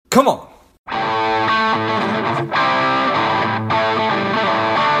Come on.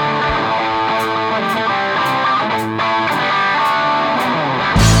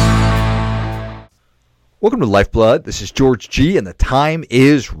 Welcome to Lifeblood. This is George G, and the time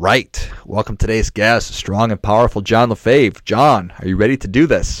is right. Welcome today's guest, strong and powerful John LeFave. John, are you ready to do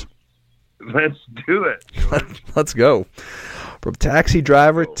this? Let's do it. Let's go. From taxi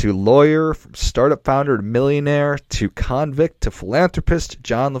driver to lawyer, from startup founder to millionaire, to convict to philanthropist,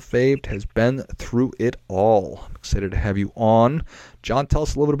 John LeFave has been through it all. I'm excited to have you on. John, tell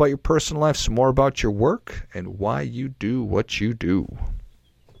us a little bit about your personal life, some more about your work, and why you do what you do.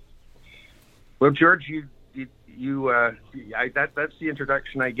 Well, George, that's the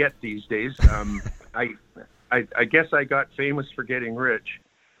introduction I get these days. I guess I got famous for getting rich.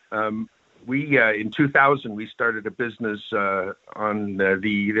 In 2000 we started a business on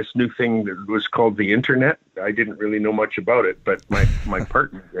this new thing that was called the internet. I didn't really know much about it, but my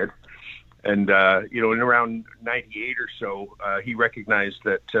partner did. And in around 98 or so, he recognized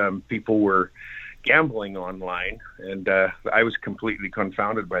that people were gambling online, and I was completely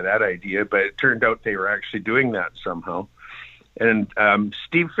confounded by that idea, but it turned out they were actually doing that somehow. And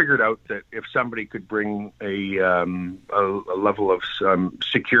Steve figured out that if somebody could bring a level of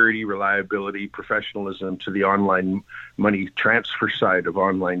security, reliability, professionalism to the online money transfer side of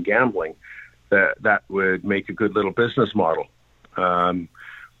online gambling, that would make a good little business model.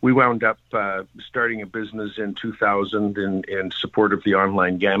 We wound up starting a business in 2000 in support of the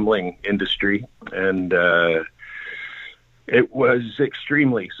online gambling industry, and it was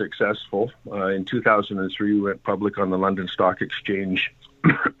extremely successful. In 2003, we went public on the London Stock Exchange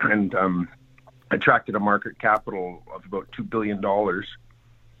and attracted a market capital of about $2 billion.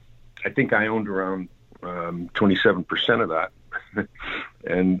 I think I owned around 27% of that.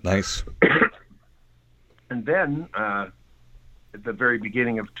 And nice. And then at the very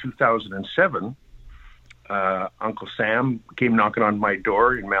beginning of 2007, Uncle Sam came knocking on my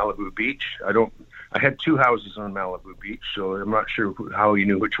door in Malibu Beach. I had two houses on Malibu Beach, so I'm not sure how he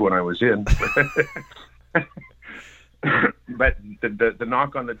knew which one I was in. But the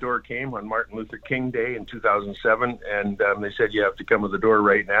knock on the door came on Martin Luther King Day in 2007, and they said, you have to come to the door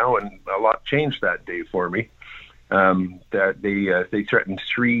right now, and a lot changed that day for me. That they threatened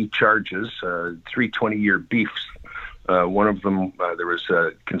three charges, three 20-year beefs. One of them, there was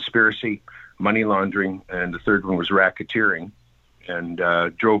conspiracy, money laundering, and the third one was racketeering, and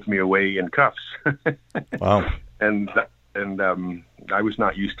drove me away in cuffs. Wow. And I was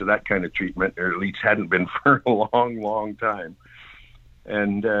not used to that kind of treatment, or at least hadn't been for a long, long time.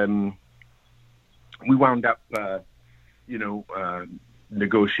 And we wound up,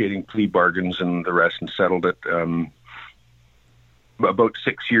 negotiating plea bargains and the rest, and settled it. About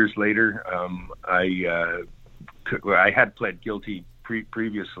 6 years later, I had pled guilty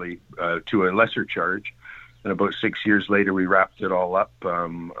previously to a lesser charge, and about 6 years later, we wrapped it all up.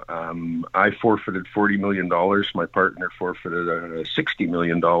 I forfeited $40 million. My partner forfeited $60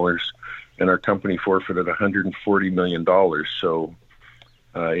 million, and our company forfeited $140 million. So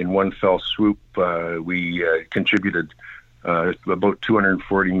in one fell swoop, we contributed about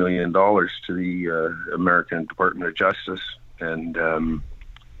 $240 million to the American Department of Justice. And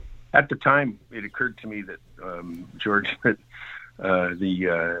at the time, it occurred to me that, George, that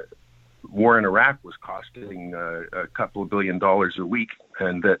the war in Iraq was costing a couple of $1 billion a week,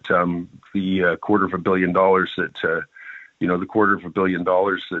 and that the $250 million that, the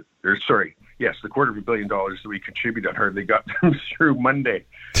 $250 million that we contributed hardly got them through Monday.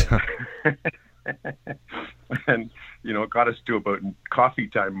 And, it got us to about coffee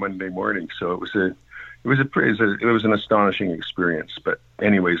time Monday morning. So it was an astonishing experience. But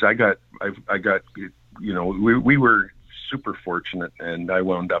anyways, we were super fortunate, and I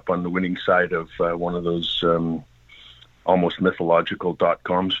wound up on the winning side of one of those almost mythological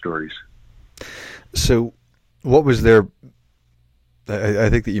 .com stories. So what was there? I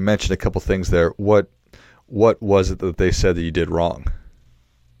think that you mentioned a couple things there. What was it that they said that you did wrong?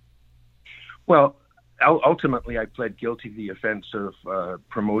 Well, ultimately, I pled guilty to the offense of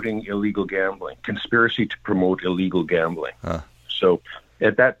promoting illegal gambling, conspiracy to promote illegal gambling. Huh. So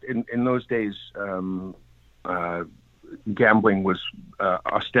in those days, gambling was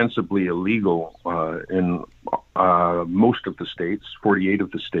ostensibly illegal in most of the states, 48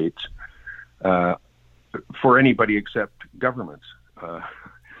 of the states, for anybody except governments.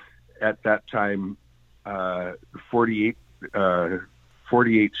 At that time, 48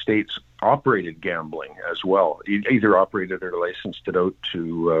 states operated gambling as well, either operated or licensed it out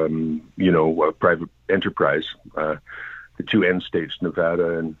to, a private enterprise. The two end states,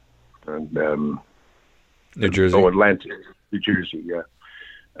 Nevada and New Jersey. New Jersey, yeah.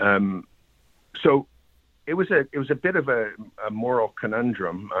 So it was a bit of a moral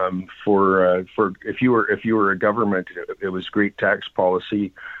conundrum for if you were a government, it was great tax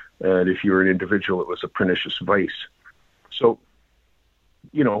policy, and if you were an individual, it was a pernicious vice. So,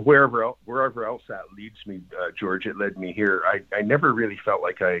 wherever else that leads me, George, it led me here. I never really felt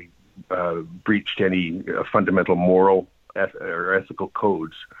like I breached any fundamental moral or ethical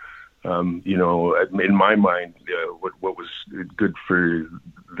codes. In my mind, what was good for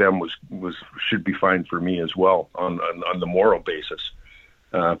them should be fine for me as well on the moral basis.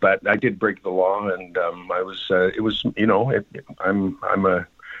 But I did break the law, and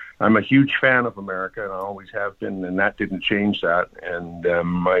I'm a huge fan of America, and I always have been, and that didn't change that. And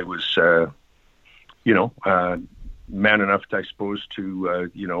I was, man enough, I suppose,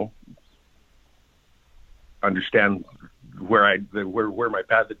 to understand where my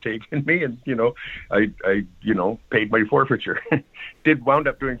path had taken me, and I paid my forfeiture. Wound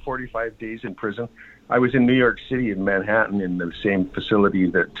up doing 45 days in prison. I was in New York City, in Manhattan, in the same facility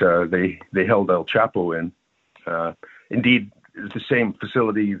that they held El Chapo in. Indeed, it's the same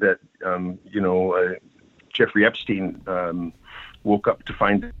facility that Jeffrey Epstein woke up to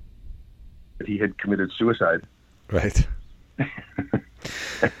find that he had committed suicide. Right.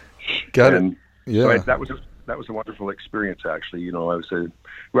 Got it. Yeah. So that was a wonderful experience, actually. I was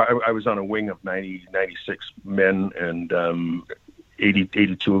on a wing of 96 men, and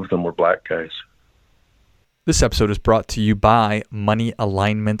 82 of them were black guys. This episode is brought to you by Money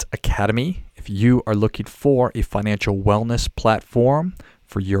Alignment Academy. If you are looking for a financial wellness platform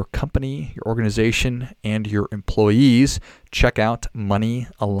for your company, your organization, and your employees, check out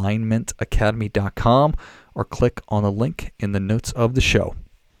moneyalignmentacademy.com or click on the link in the notes of the show.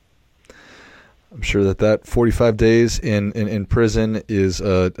 I'm sure that 45 days in prison is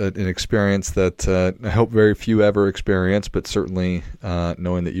an experience that I hope very few ever experience, but certainly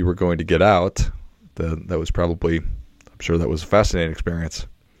knowing that you were going to get out, that was probably, I'm sure that was a fascinating experience.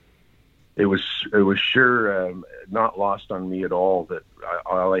 It was sure not lost on me at all that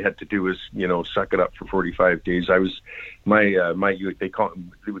all I had to do was suck it up for 45 days. I was we call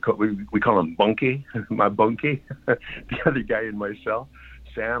him Bunky, my Bunky, the other guy in my cell.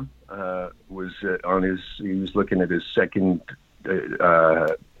 Sam was he was looking at his second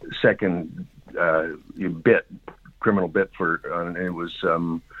criminal bit and it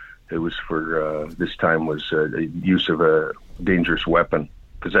was for this time was use of a dangerous weapon,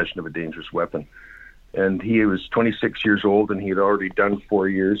 possession of a dangerous weapon. And he was 26 years old, and he had already done 4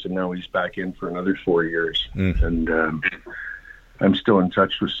 years, and now he's back in for another 4 years. And I'm still in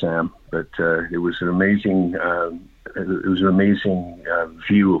touch with Sam, but it was an amazing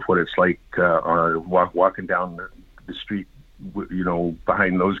view of what it's like walking down the street,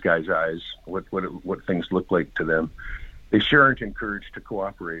 behind those guys' eyes, what things look like to them. They sure aren't encouraged to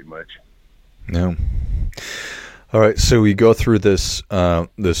cooperate much. No. All right, so we go through this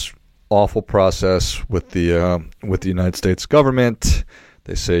awful process with the United States government.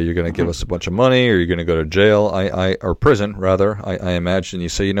 They say you're going to give us a bunch of money, or you're going to go to jail, or prison rather. I imagine you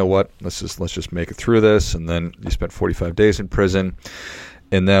say, you know what, let's just make it through this, and then you spent 45 days in prison,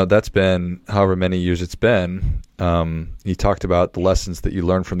 and now that's been however many years it's been. You talked about the lessons that you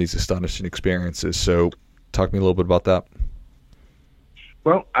learned from these astonishing experiences. So, talk to me a little bit about that.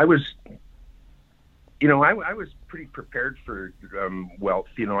 Well, I was pretty prepared for wealth.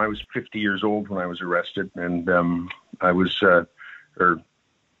 I was 50 years old when I was arrested, and I was, or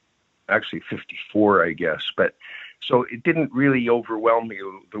actually 54, I guess. But so it didn't really overwhelm me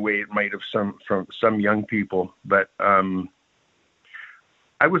the way it might have from some young people. But I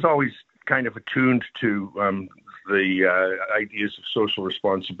was always kind of attuned to the ideas of social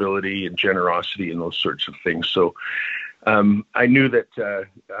responsibility and generosity and those sorts of things. So I knew that,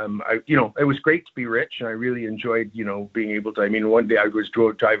 it was great to be rich, and I really enjoyed, being able to. I mean, one day I was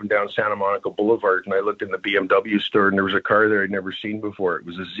driving down Santa Monica Boulevard, and I looked in the BMW store, and there was a car there I'd never seen before. It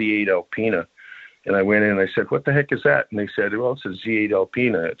was a Z8 Alpina. And I went in and I said, "What the heck is that?" And they said, "Well, it's a Z8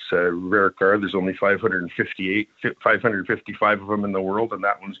 Alpina. It's a rare car. There's only 555 of them in the world, and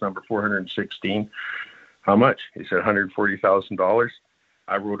that one's number 416. How much?" He said, $140,000.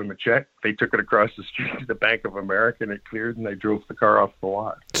 I wrote him a check. They took it across the street to the Bank of America, and it cleared, and I drove the car off the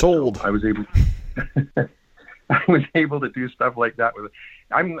lot. Sold. So I was able to do stuff like that with it.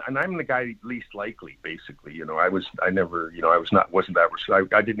 I'm the guy least likely, basically. I wasn't that.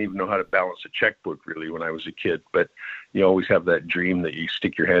 I didn't even know how to balance a checkbook really when I was a kid. But you always have that dream that you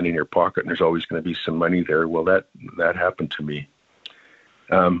stick your hand in your pocket and there's always going to be some money there. Well, that happened to me.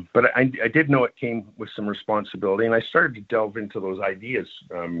 But I did know it came with some responsibility, and I started to delve into those ideas,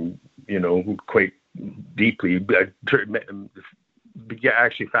 quite deeply.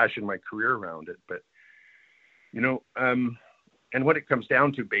 actually fashioned my career around it. But, and what it comes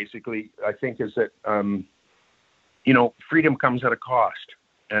down to basically, I think, is that, freedom comes at a cost.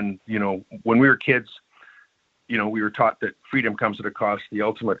 And, when we were kids, we were taught that freedom comes at a cost, the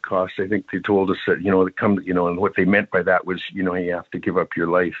ultimate cost. I think they told us that, and what they meant by that was, you have to give up your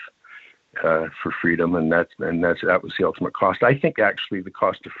life for freedom. And that was the ultimate cost. I think actually the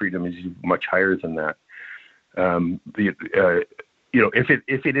cost of freedom is much higher than that.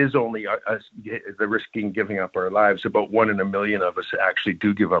 If it is only us, the risking giving up our lives, about 1 in a million of us actually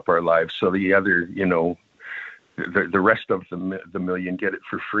do give up our lives. So the other, the rest of the million get it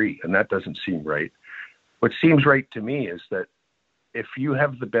for free. And that doesn't seem right. What seems right to me is that if you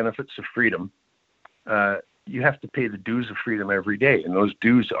have the benefits of freedom, you have to pay the dues of freedom every day. And those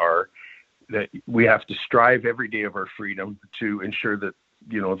dues are that we have to strive every day of our freedom to ensure that,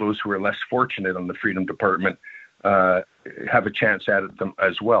 those who are less fortunate on the freedom department have a chance at them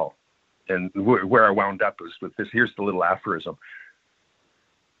as well. And where I wound up is with this. Here's the little aphorism.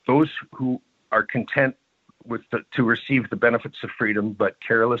 Those who are content to receive the benefits of freedom, but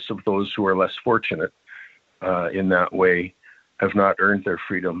careless of those who are less fortunate in that way, have not earned their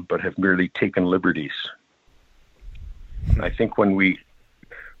freedom, but have merely taken liberties. I think when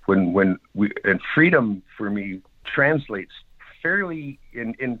freedom for me translates fairly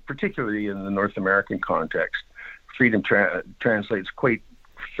particularly in the North American context, freedom translates quite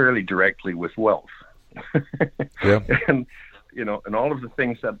fairly directly with wealth. Yeah. And all of the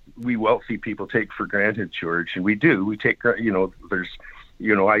things that we wealthy people take for granted, George, and we do. We take, there's,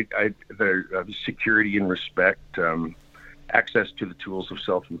 security and respect, access to the tools of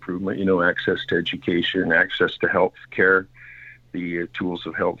self-improvement, access to education, access to health care, the tools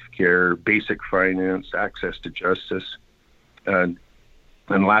of health care, basic finance, access to justice, and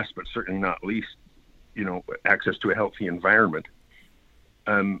last but certainly not least, access to a healthy environment.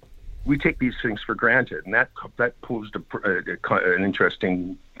 We take these things for granted, and that posed an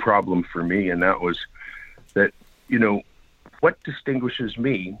interesting problem for me, and that was that what distinguishes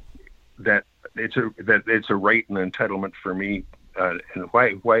me that it's a right and an entitlement for me, and why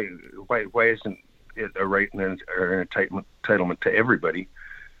isn't it a right and an entitlement to everybody?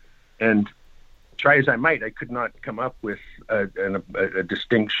 And try as I might, I could not come up with a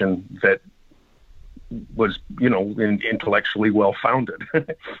distinction that was, intellectually well-founded.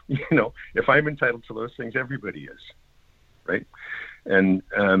 If I'm entitled to those things, everybody is, right? And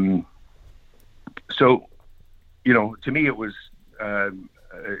so, to me, it was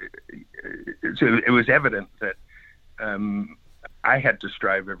evident that I had to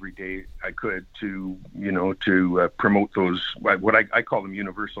strive every day I could to promote those, what I call them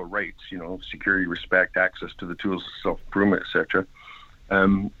universal rights, security, respect, access to the tools of self-improvement, etc.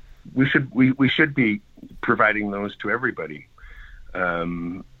 We should be providing those to everybody.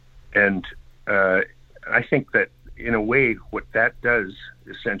 And I think that in a way, what that does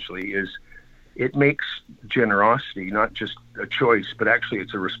essentially is it makes generosity not just a choice, but actually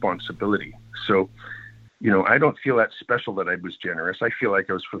it's a responsibility. So, I don't feel that special that I was generous. I feel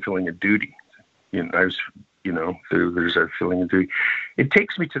like I was fulfilling a duty. There's a feeling of duty. It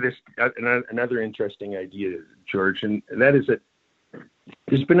takes me to this another interesting idea, George, and that is that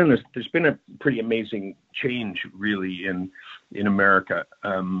there's been a pretty amazing change, really, in America.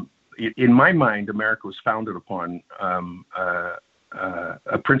 In my mind, America was founded upon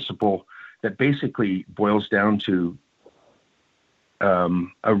a principle that basically boils down to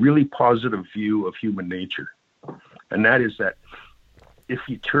a really positive view of human nature, and that is that if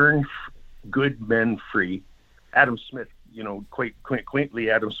you turn good men free, Adam Smith, quite quaintly,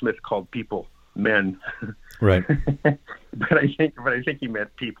 Adam Smith called people men. Right. but I think he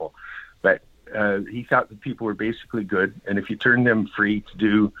meant people. But he thought that people were basically good, and if you turn them free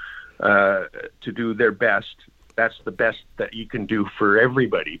to do their best, that's the best that you can do for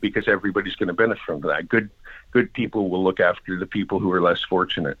everybody, because everybody's going to benefit from that. Good people will look after the people who are less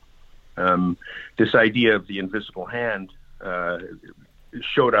fortunate. This idea of the invisible hand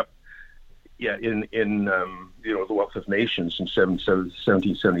showed up, in The Wealth of Nations in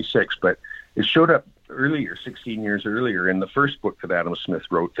 1776, but it showed up earlier, 16 years earlier, in the first book that Adam Smith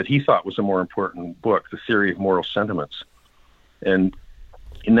wrote that he thought was a more important book, The Theory of Moral Sentiments. And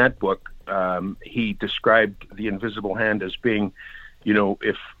in that book, he described the invisible hand as being,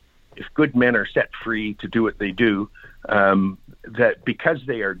 if good men are set free to do what they do, that because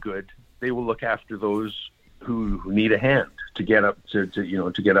they are good, they will look after those who need a hand to get up to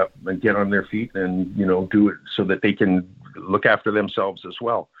get up and get on their feet and do it so that they can look after themselves as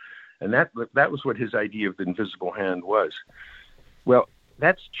well. And that was what his idea of the invisible hand was. Well,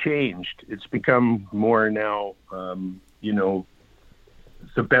 that's changed. It's become more now,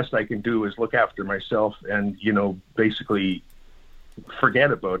 the best I can do is look after myself and, basically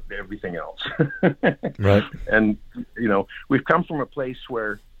forget about everything else. Right. And, we've come from a place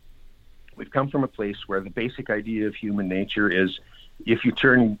where the basic idea of human nature is if you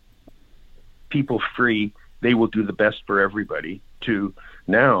turn people free, they will do the best for everybody, to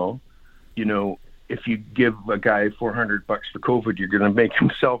now, if you give a guy $400 for COVID, you're going to make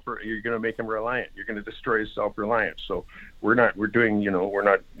him reliant. You're going to destroy his self-reliance. So we're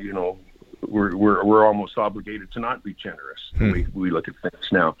almost obligated to not be generous. We look at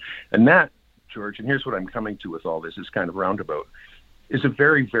things now. And that, George, and here's what I'm coming to with all this, is kind of roundabout, is a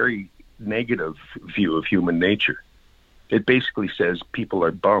very, very negative view of human nature. It basically says people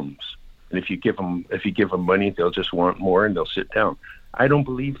are bums. And if you give them money, they'll just want more and they'll sit down. I don't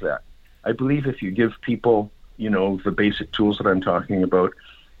believe that. I believe if you give people, the basic tools that I'm talking about,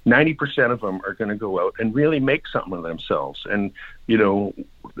 90% of them are going to go out and really make something of themselves. And, that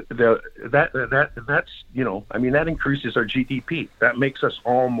increases our GDP. That makes us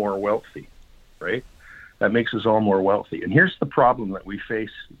all more wealthy, right? That makes us all more wealthy. And here's the problem that we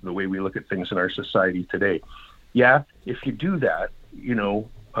face, the way we look at things in our society today. Yeah, if you do that,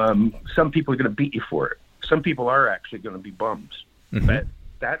 some people are going to beat you for it. Some people are actually going to be bums. Mm-hmm.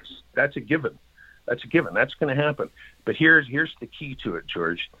 That's a given. That's a given. That's going to happen. But here's the key to it,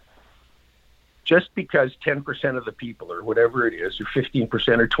 George. Just because 10% of the people, or whatever it is, or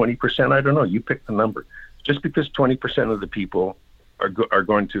 15% or 20%, I don't know, you pick the number. Just because 20% of the people are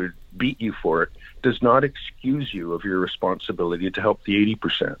going to beat you for it does not excuse you of your responsibility to help the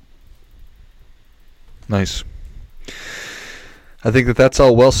 80%. Nice. I think that's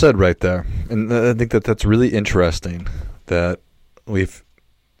all well said right there. And I think that's really interesting that we've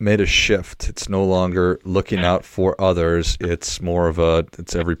made a shift. It's no longer looking out for others. It's more of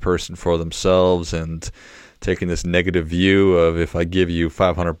it's every person for themselves, and taking this negative view of, if I give you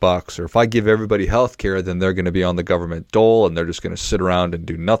 $500 or if I give everybody health care, then they're going to be on the government dole and they're just going to sit around and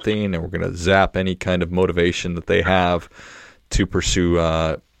do nothing, and we're going to zap any kind of motivation that they have to pursue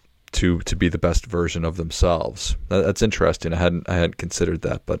to be the best version of themselves. That's interesting. I hadn't considered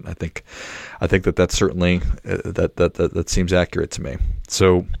that, but I think that's certainly that seems accurate to me.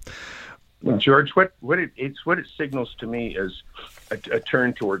 So, well, George, what it signals to me is a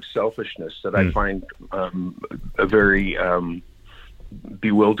turn towards selfishness that I find a very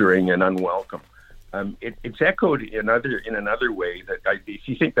bewildering and unwelcome. It's echoed in another way that if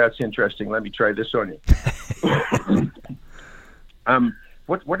you think that's interesting, let me try this on you.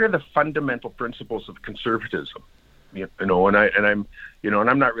 What are the fundamental principles of conservatism? And I'm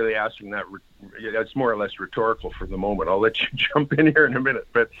not really asking that. That's more or less rhetorical for the moment. I'll let you jump in here in a minute.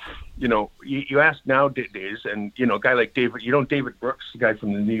 But you ask nowadays, and a guy like David, David Brooks, the guy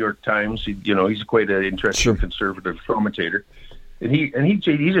from the New York Times. He's quite an interesting conservative commentator, and he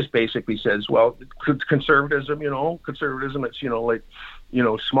just basically says, well, conservatism, it's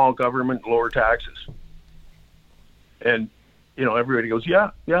small government, lower taxes, and everybody goes, yeah,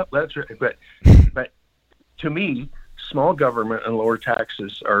 that's right. But to me, small government and lower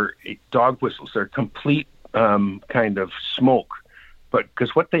taxes are dog whistles. They're complete kind of smoke. But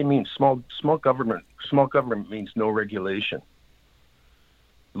because what they mean, small government means no regulation.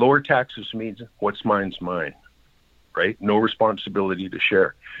 Lower taxes means what's mine's mine, right? No responsibility to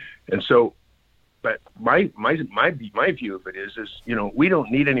share. And so, but my view of it is we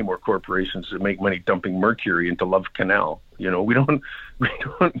don't need any more corporations that make money dumping mercury into Love Canal. We don't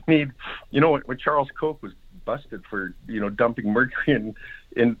need, when Charles Koch was busted for dumping mercury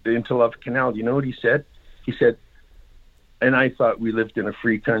into Love Canal, you know what he said? He said, and I thought we lived in a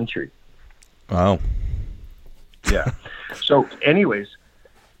free country. Wow. Yeah. So anyways,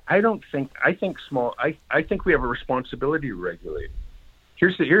 I think we have a responsibility to regulate.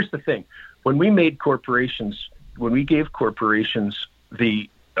 Here's the thing. When we gave corporations the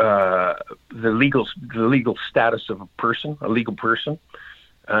legal status of a legal person,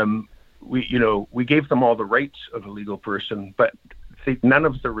 we gave them all the rights of a legal person, but none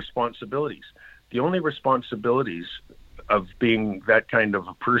of the responsibilities. The only responsibilities of being that kind of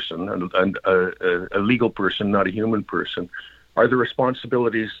a person, and a legal person, not a human person, are the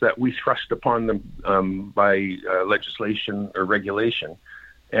responsibilities that we thrust upon them by legislation or regulation.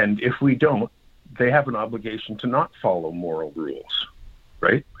 And if we don't, they have an obligation to not follow moral rules,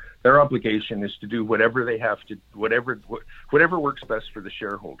 right? Their obligation is to do whatever they have to, whatever works best for the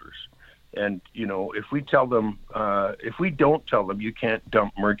shareholders. And if we don't tell them you can't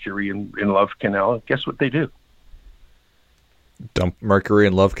dump mercury in Love Canal, guess what they do? Dump mercury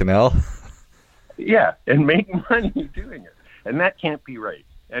in Love Canal? Yeah, and make money doing it. And that can't be right.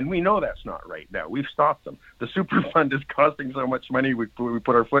 And we know that's not right now. We've stopped them. The super fund is costing so much money, we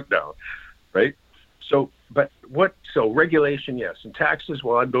put our foot down, right? So regulation, yes, and taxes,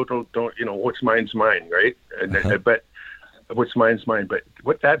 well, I don't what's mine's mine, right? But what's mine's mine. But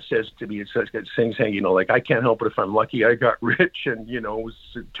what that says to me, it's saying, like, I can't help it if I'm lucky I got rich, and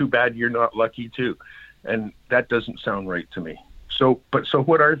it's too bad you're not lucky too, and that doesn't sound right to me. So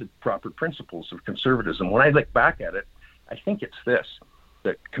what are the proper principles of conservatism? When I look back at it, I think it's this: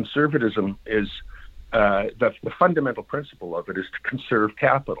 that conservatism is the fundamental principle of it is to conserve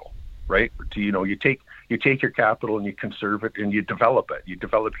capital. Right? You take your capital and you conserve it and you develop it. You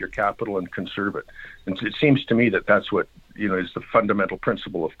develop your capital and conserve it. And so it seems to me that that's what is the fundamental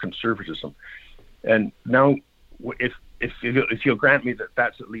principle of conservatism. And now, if you'll grant me that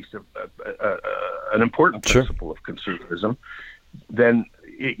that's at least an important principle of conservatism, then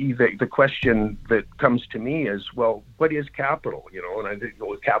the question that comes to me is, well, what is capital? And I think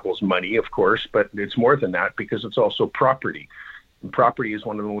capital is money, of course, but it's more than that because it's also property. And property is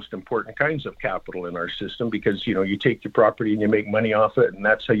one of the most important kinds of capital in our system because, you take your property and you make money off it, and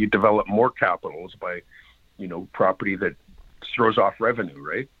that's how you develop more capital is by, property that throws off revenue,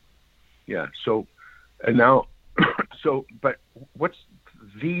 right? Yeah. So, and now, but what's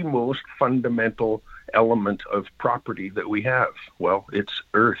the most fundamental element of property that we have? Well, it's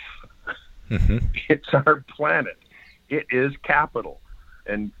Earth. Mm-hmm. It's our planet. It is capital.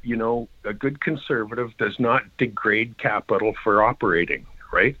 And, a good conservative does not degrade capital for operating,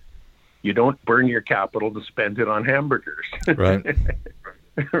 right? You don't burn your capital to spend it on hamburgers. Right.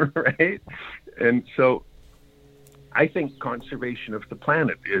 Right? And so I think conservation of the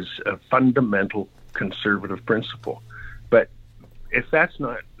planet is a fundamental conservative principle. But if that's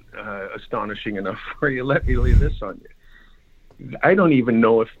not astonishing enough for you, let me lay this on you. I don't even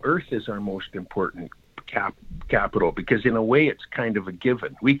know if Earth is our most important capital, because in a way it's kind of a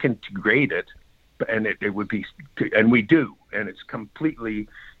given. We can degrade it, and it would be, and we do, and it's completely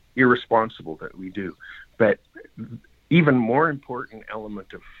irresponsible that we do. But even more important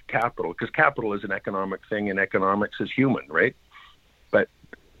element of capital, because capital is an economic thing and economics is human, right? But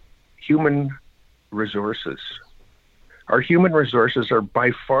human resources, our human resources are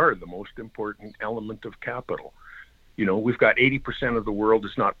by far the most important element of capital. We've got 80% of the world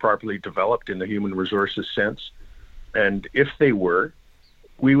is not properly developed in the human resources sense. And if they were,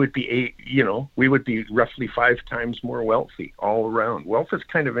 we would be roughly 5 times more wealthy all around. Wealth is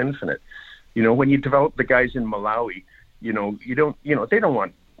kind of infinite. When you develop the guys in Malawi, they don't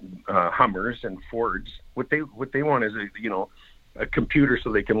want Hummers and Fords. What they want is a computer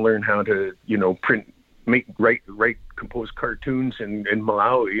so they can learn how to, print, write, compose cartoons in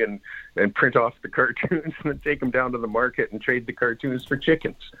Malawi and print off the cartoons and then take them down to the market and trade the cartoons for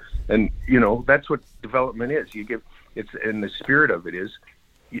chickens. And, that's what development is. It's in the spirit of it is,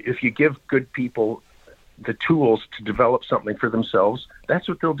 if you give good people the tools to develop something for themselves, that's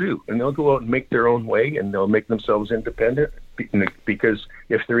what they'll do. And they'll go out and make their own way, and they'll make themselves independent, because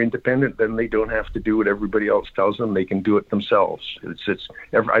if they're independent, then they don't have to do what everybody else tells them. They can do it themselves.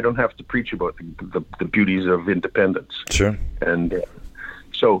 I don't have to preach about the beauties of independence. Sure. And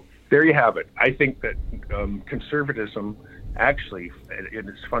so there you have it. I think that conservatism actually, in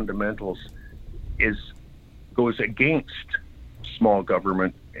its fundamentals, goes against small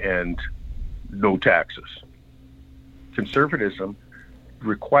government and no taxes. Conservatism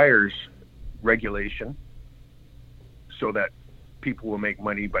requires regulation so that people will make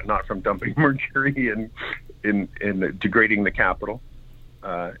money, but not from dumping mercury and in degrading the capital.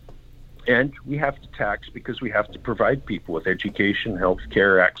 And we have to tax because we have to provide people with education, health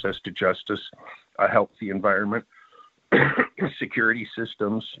care, access to justice, a healthy environment, security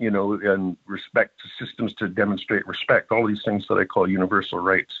systems, and respect systems to demonstrate respect, all these things that I call universal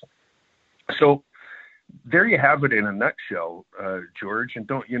rights. So there you have it in a nutshell, George, and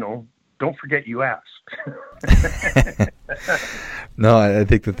don't forget you asked. No, I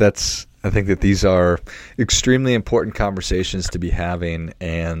think that these are extremely important conversations to be having,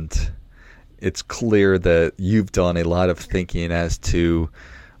 and it's clear that you've done a lot of thinking as to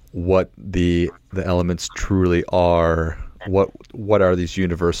what the elements truly are. What are these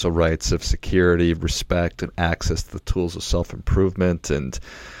universal rights of security, respect, and access to the tools of self-improvement, and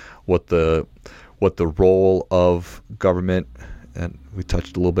what the role of government, and we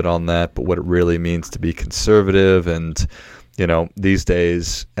touched a little bit on that, but what it really means to be conservative, and these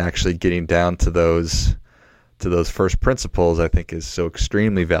days actually getting down to those first principles, I think, is so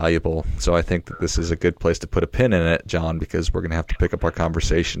extremely valuable. So I think that this is a good place to put a pin in it, John, because we're going to have to pick up our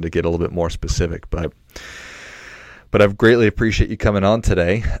conversation to get a little bit more specific. But I greatly appreciate you coming on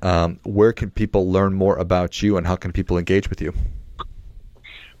today. Where can people learn more about you, and how can people engage with you?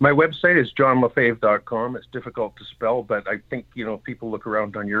 My website is johnlefebvre.com. It's difficult to spell, but I think, people look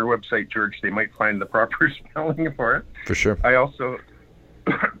around on your website, George, they might find the proper spelling for it. For sure. I also,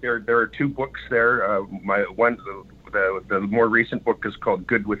 there are 2 books there. The more recent book is called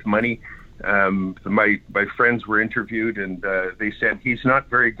Good with Money. My friends were interviewed, and they said he's not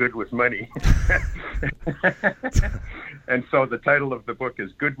very good with money. And so the title of the book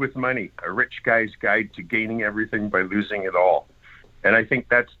is Good with Money: A Rich Guy's Guide to Gaining Everything by Losing It All. And I think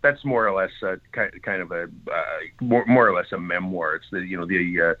that's more or less kind of a more or less a memoir. It's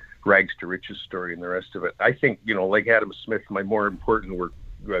the rags to riches story and the rest of it. I think like Adam Smith, my more important work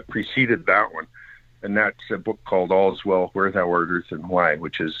preceded that one, and that's a book called All's Well, Where Thou Art, Earth and Why,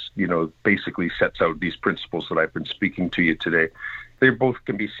 which is basically sets out these principles that I've been speaking to you today. They both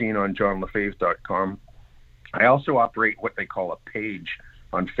can be seen on johnlefebvre.com. I also operate what they call a page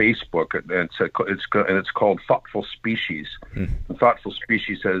on Facebook, and it's called Thoughtful Species. And Thoughtful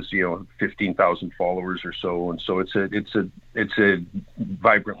Species has 15,000 followers or so, and so it's a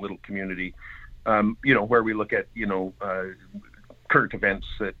vibrant little community, where we look at current events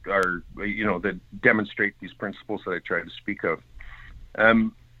that are that demonstrate these principles that I try to speak of,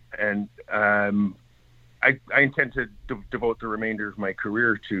 I intend to devote the remainder of my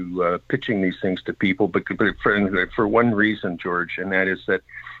career to pitching these things to people, but for one reason, George, and that is that,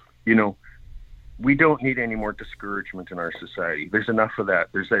 we don't need any more discouragement in our society. There's enough of that.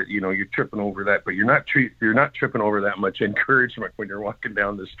 There's that, you're tripping over that, but you're not tripping over that much encouragement when you're walking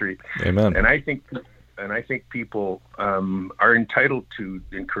down the street. Amen. And I think people are entitled to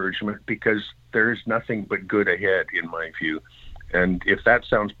encouragement because there's nothing but good ahead, in my view. And if that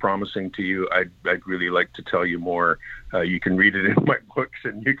sounds promising to you, I'd really like to tell you more. You can read it in my books,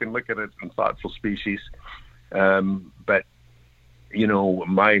 and you can look at it in Thoughtful Species. But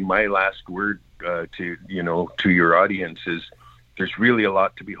my last word to your audience is there's really a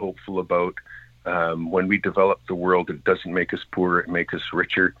lot to be hopeful about. When we develop the world, it doesn't make us poorer; it makes us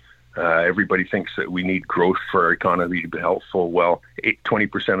richer. Everybody thinks that we need growth for our economy to be helpful. Well,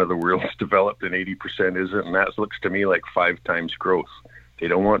 20% of the world's developed and 80% isn't, and that looks to me like 5 times growth. They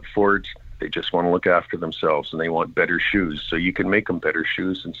don't want Fords. They just want to look after themselves, and they want better shoes. So you can make them better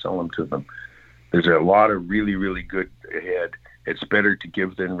shoes and sell them to them. There's a lot of really, really good ahead. It's better to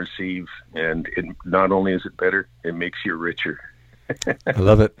give than receive, and not only is it better, it makes you richer. I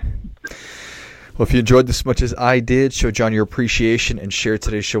love it. Well, if you enjoyed this as much as I did, show John your appreciation and share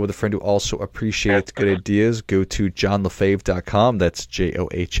today's show with a friend who also appreciates good ideas. Go to johnlefebvre.com. That's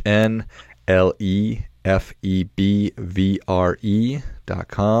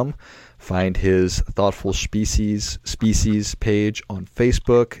JohnLefebvre.com. Find his Thoughtful Species page on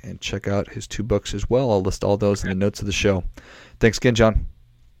Facebook and check out his 2 books as well. I'll list all those in the notes of the show. Thanks again, John.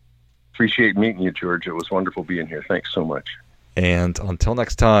 Appreciate meeting you, George. It was wonderful being here. Thanks so much. And until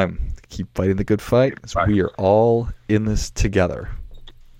next time, keep fighting the good fight, as we are all in this together.